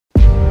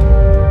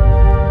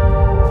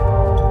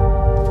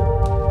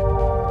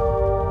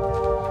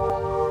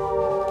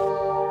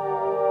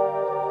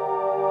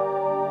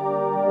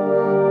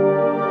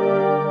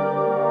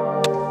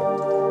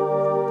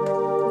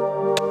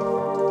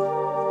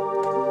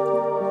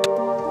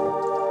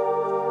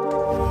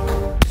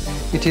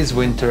It is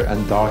winter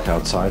and dark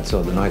outside,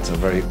 so the nights are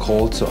very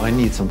cold, so I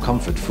need some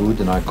comfort food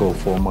and I go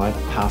for my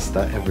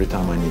pasta every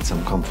time I need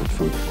some comfort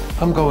food.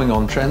 I'm going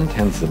on trend,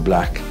 hence the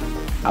black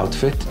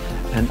outfit,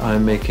 and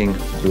I'm making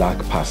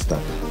black pasta.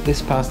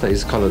 This pasta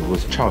is colored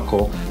with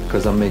charcoal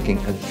because I'm making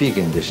a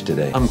vegan dish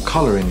today. I'm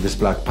coloring this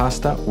black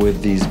pasta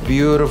with these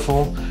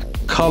beautiful,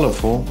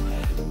 colorful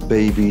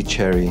baby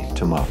cherry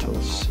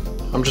tomatoes.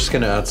 I'm just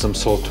gonna add some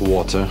salt to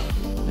water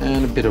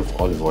and a bit of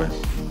olive oil.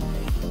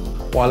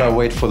 While I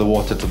wait for the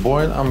water to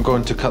boil, I'm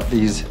going to cut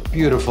these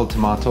beautiful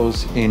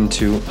tomatoes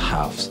into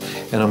halves,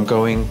 and I'm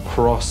going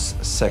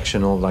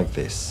cross-sectional like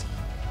this.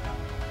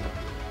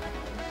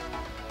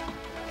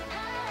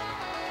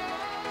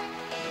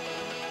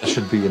 There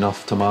should be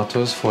enough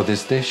tomatoes for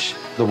this dish.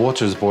 The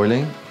water is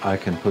boiling. I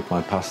can put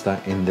my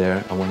pasta in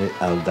there. I want it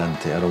al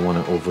dente. I don't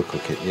want to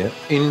overcook it yet.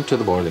 Into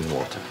the boiling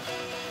water.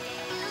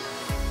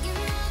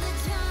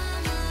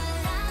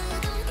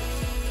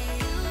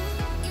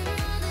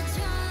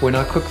 When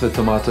I cook the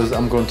tomatoes,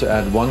 I'm going to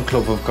add 1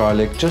 clove of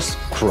garlic, just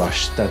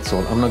crushed, that's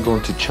all. I'm not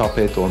going to chop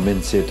it or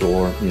mince it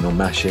or,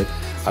 mash it.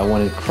 I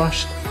want it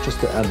crushed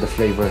just to add the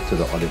flavor to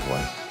the olive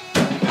oil.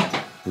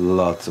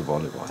 Lots of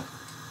olive oil.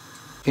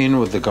 In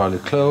with the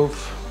garlic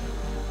clove.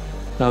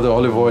 Now the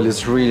olive oil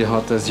is really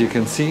hot, as you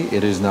can see.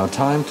 It is now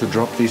time to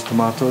drop these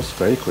tomatoes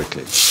very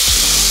quickly.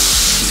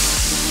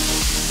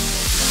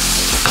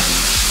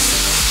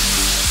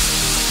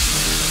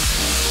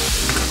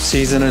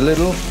 Season a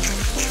little.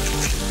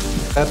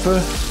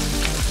 Pepper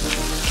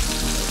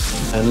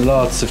and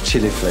lots of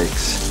chili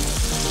flakes.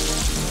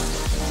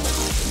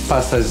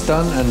 Pasta is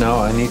done and now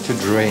I need to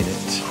drain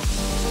it.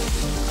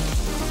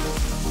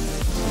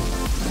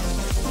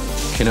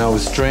 Okay, now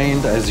it's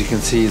drained. As you can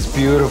see, it's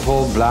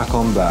beautiful, black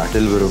on black. A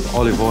little bit of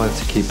olive oil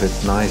to keep it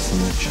nice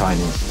and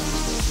shiny.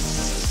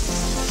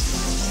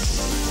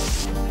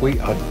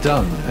 We are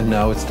done and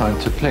now it's time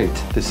to plate.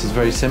 This is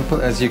very simple,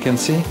 as you can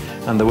see,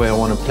 and the way I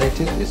want to plate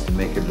it is to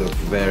make it look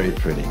very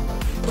pretty.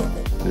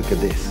 Look at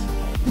this.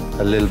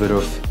 A little bit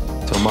of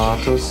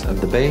tomatoes at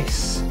the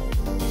base,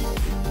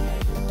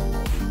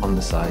 on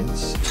the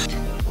sides.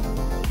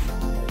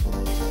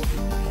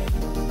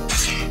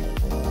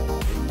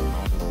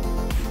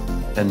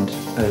 And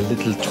a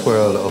little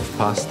twirl of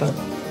pasta.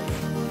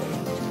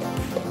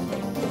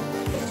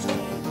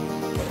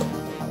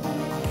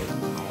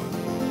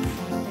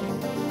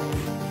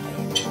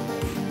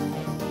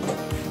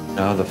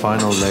 Now the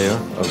final layer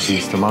of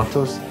these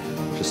tomatoes,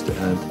 just to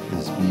add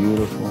this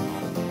beautiful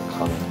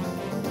color.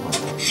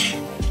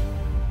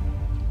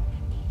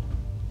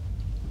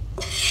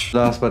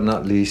 Last but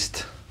not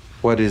least,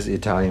 what is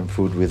Italian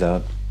food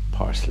without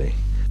parsley?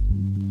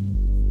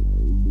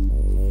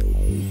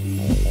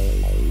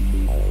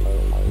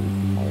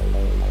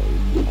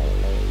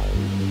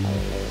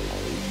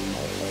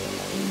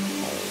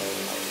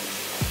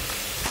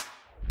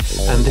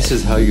 And this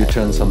is how you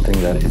turn something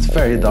that is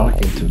very dark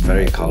into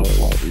very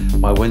colorful.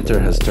 My winter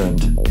has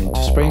turned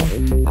into spring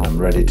and I'm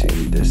ready to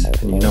eat this.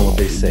 And you know what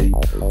they say,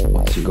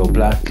 once you go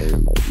black,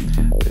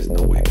 there's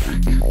no way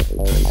back.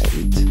 Time to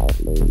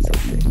eat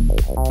something.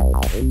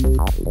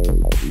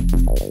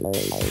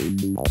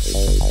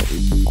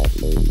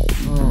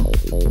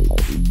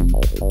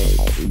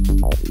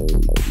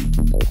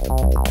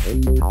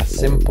 A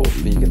simple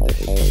vegan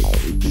dish.